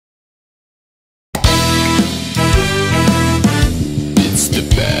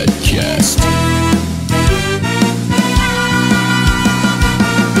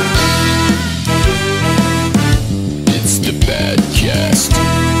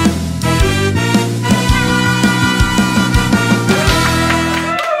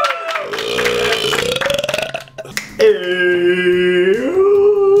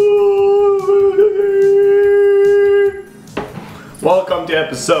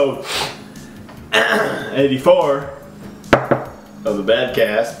episode 84 of the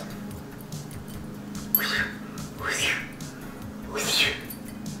BADCAST.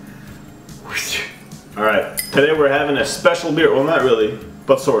 Alright, today we're having a special beer. Well, not really,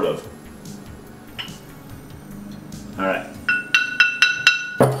 but sort of. Alright.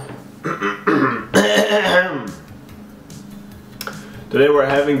 Today we're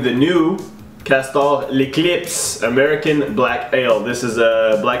having the new Castor L'Eclipse American Black Ale. This is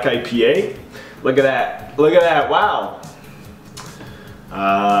a black IPA. Look at that. Look at that. Wow.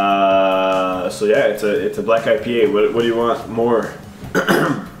 So yeah, it's a black IPA. What do you want more?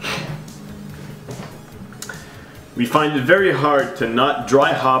 We find it very hard to not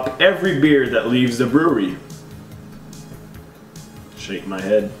dry hop every beer that leaves the brewery. Shake my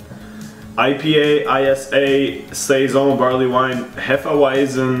head. IPA, ISA, Saison, Barley Wine,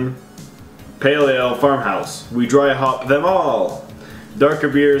 Hefeweizen, Pale Ale, Farmhouse. We dry hop them all. Darker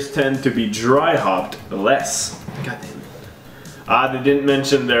beers tend to be dry hopped less. God damn it. They didn't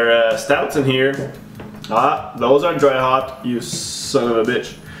mention their stouts in here. Those aren't dry hopped, you son of a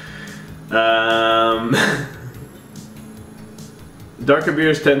bitch. Darker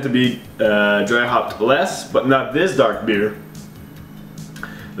beers tend to be dry hopped less, but not this dark beer.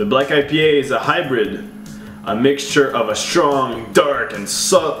 The black IPA is a hybrid, a mixture of a strong, dark, and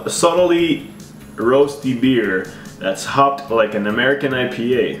subtly roasty beer that's hopped like an American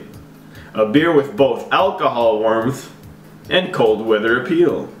IPA. A beer with both alcohol warmth and cold weather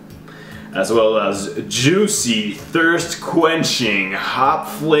appeal, as well as juicy, thirst-quenching hop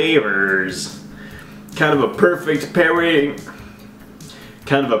flavors. Kind of a perfect pairing.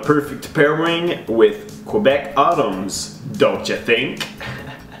 With Quebec autumns, don't you think?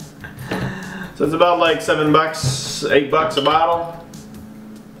 So it's about like $7, $8 a bottle.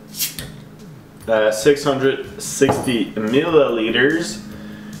 660 milliliters.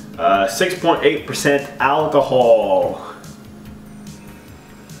 6.8% alcohol.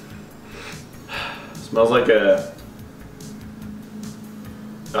 Smells like a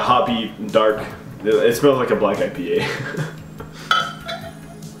hoppy dark. It smells like a black IPA.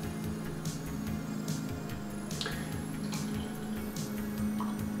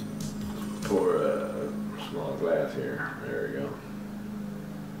 Pour a small glass here. There we go.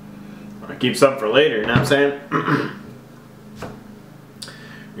 I keep some for later, you know what I'm saying?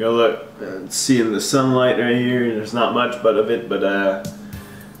 You go look and see in the sunlight right here. There's not much but of it, but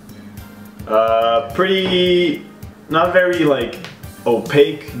pretty, not very like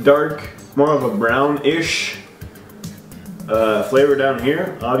opaque, dark, more of a brownish flavor down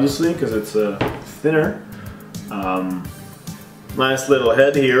here, obviously, because it's thinner. Nice little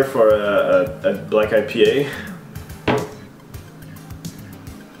head here for a black IPA.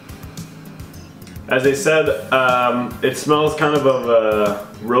 As I said, it smells kind of a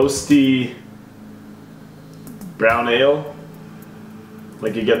roasty brown ale.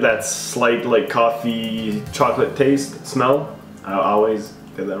 Like you get that slight like coffee chocolate taste smell. I always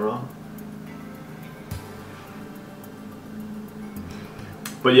get that wrong.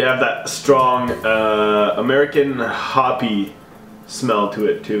 But you have that strong American hoppy smell to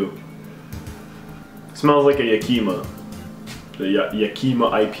it too. Smells like a Yakima. The Yakima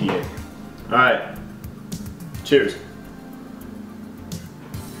IPA. Alright. Cheers.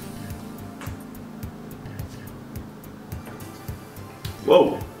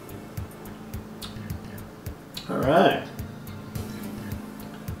 Whoa. Alright.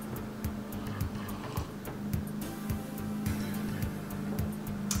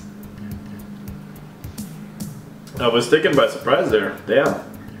 I was taken by surprise there. Damn.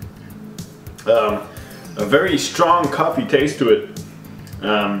 A very strong coffee taste to it.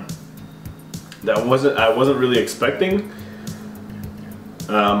 That I wasn't really expecting.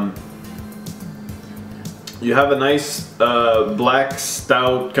 You have a nice black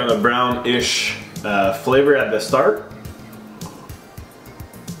stout, kind of brownish flavor at the start.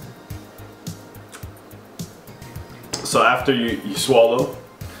 So after you swallow,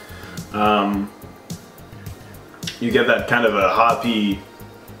 you get that kind of a hoppy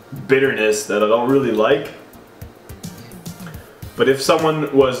bitterness that I don't really like. But if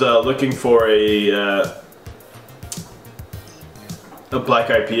someone was looking for a black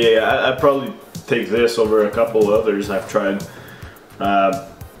IPA, I'd probably take this over a couple others I've tried.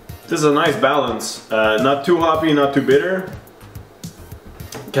 This is a nice balance. Not too hoppy, not too bitter.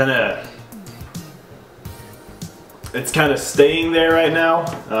 It's kind of staying there right now.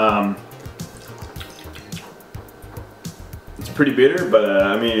 It's pretty bitter, but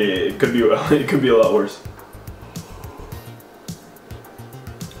I mean, it could be a lot worse.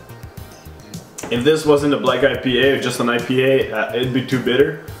 If this wasn't a black IPA or just an IPA, it'd be too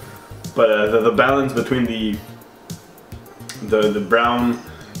bitter. But the balance between the brown,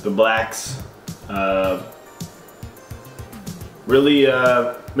 the blacks, really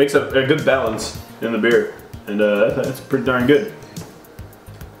makes a good balance in the beer, and that's pretty darn good.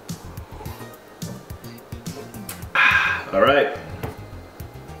 All right.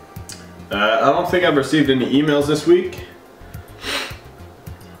 I don't think I've received any emails this week.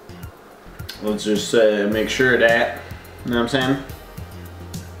 Let's just make sure of that. You know what I'm saying?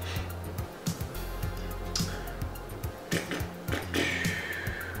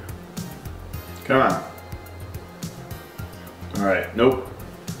 Come on. Alright, nope.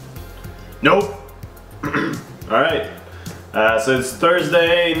 Nope! Alright. So it's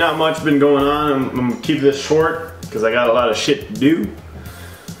Thursday, not much been going on. I'm gonna keep this short because I got a lot of shit to do.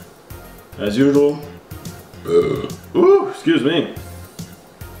 As usual. Ooh, excuse me.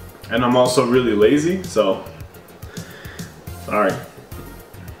 And I'm also really lazy, so sorry.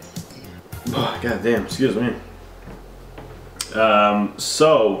 Oh, God damn, excuse me.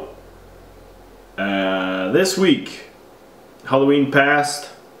 This week, Halloween passed.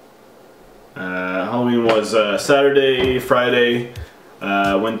 Halloween was Saturday, Friday.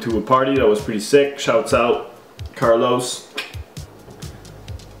 Went to a party that was pretty sick. Shouts out, Carlos.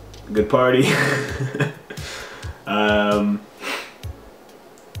 Good party.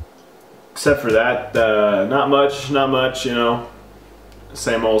 Except for that, not much, you know.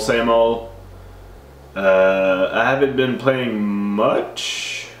 Same old, same old. I haven't been playing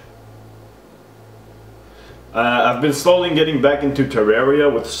much. I've been slowly getting back into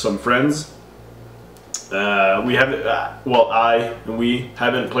Terraria with some friends. We haven't, we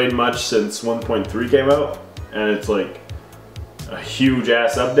haven't played much since 1.3 came out, and it's like a huge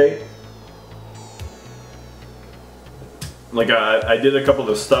ass update. Like I did a couple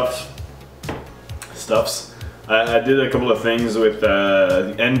of I did a couple of things with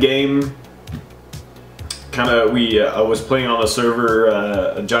the end game. I was playing on a server,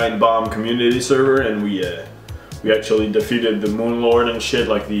 a Giant Bomb community server, and we actually defeated the Moon Lord and shit,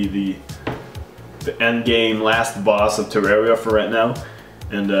 like the end game last boss of Terraria for right now,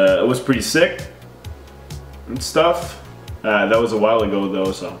 and it was pretty sick and stuff. That was a while ago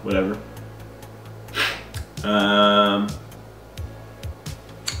though, so whatever.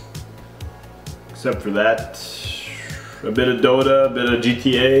 Except for that, a bit of Dota, a bit of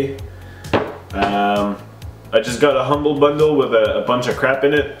GTA. I just got a Humble Bundle with a bunch of crap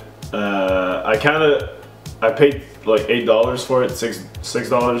in it. I paid like $8 for it,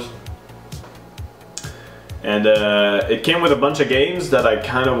 $6. And it came with a bunch of games that I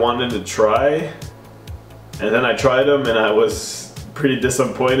kind of wanted to try. And then I tried them and I was pretty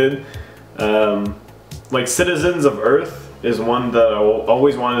disappointed. Like Citizens of Earth is one that I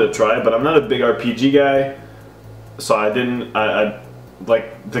always wanted to try, but I'm not a big RPG guy. So I didn't,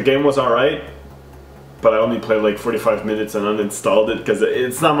 like, the game was alright, but I only played like 45 minutes and uninstalled it because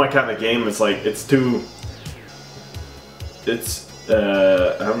it's not my kind of game. It's like, I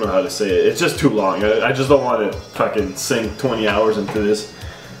don't know how to say it. It's just too long. I just don't want to fucking sink 20 hours into this.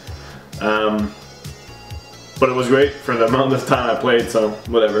 But it was great for the amount of time I played, so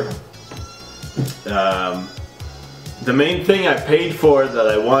whatever. The main thing I paid for that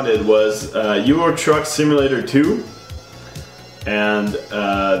I wanted was Euro Truck Simulator 2. And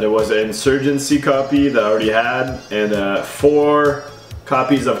there was an Insurgency copy that I already had, and 4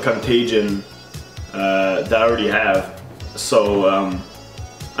 copies of Contagion that I already have. So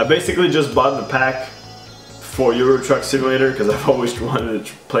I basically just bought the pack for Euro Truck Simulator because I've always wanted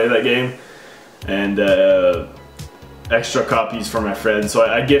to play that game, and extra copies for my friends. So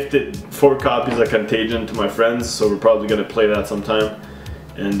I gifted 4 copies of Contagion to my friends, so we're probably going to play that sometime,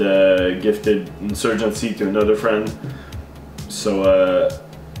 and gifted Insurgency to another friend. So,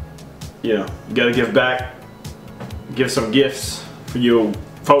 you know, you gotta give back, give some gifts for you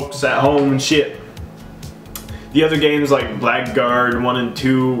folks at home and shit. The other games like Blackguard 1 and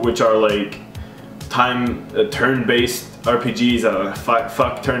 2, which are like turn-based RPGs,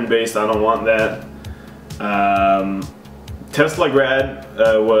 fuck turn-based, I don't want that. Tesla Grad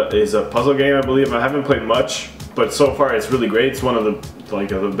is a puzzle game, I believe. I haven't played much, but so far it's really great. It's one of the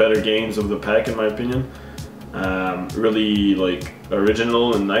better games of the pack, in my opinion. Really like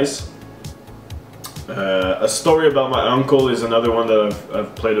original and nice. A Story About My Uncle is another one that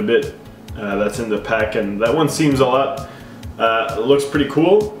I've played a bit. That's in the pack, and that one seems a lot. Looks pretty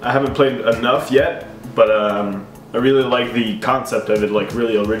cool. I haven't played enough yet, but I really like the concept of it, like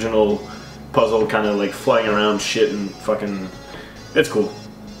really original puzzle, kind of like flying around shit and fucking. It's cool.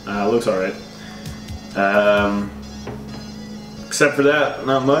 Looks alright. Except for that,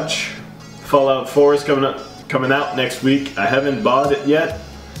 not much. Fallout 4 is coming out next week. I haven't bought it yet.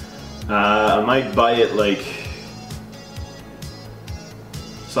 I might buy it like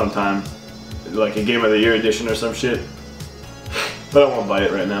sometime, like a Game of the Year edition or some shit. But I won't buy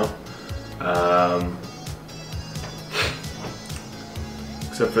it right now.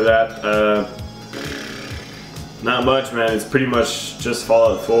 Except for that, not much, man. It's pretty much just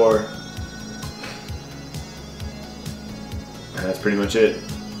Fallout 4. And that's pretty much it.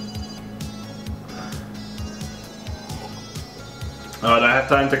 Do I have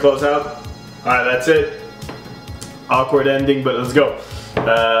time to close out? Alright, that's it. Awkward ending, but let's go.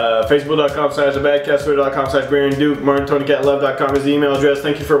 Facebook.com/BADCAST, Twitter.com/BaronDuke, MartinTonyCatLove.com is the email address.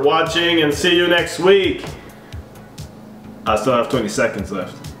 Thank you for watching and see you next week. I still have 20 seconds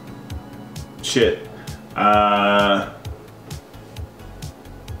left. Shit. Yeah,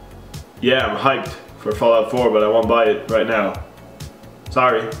 I'm hyped for Fallout 4, but I won't buy it right now.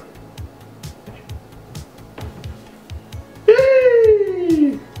 Sorry.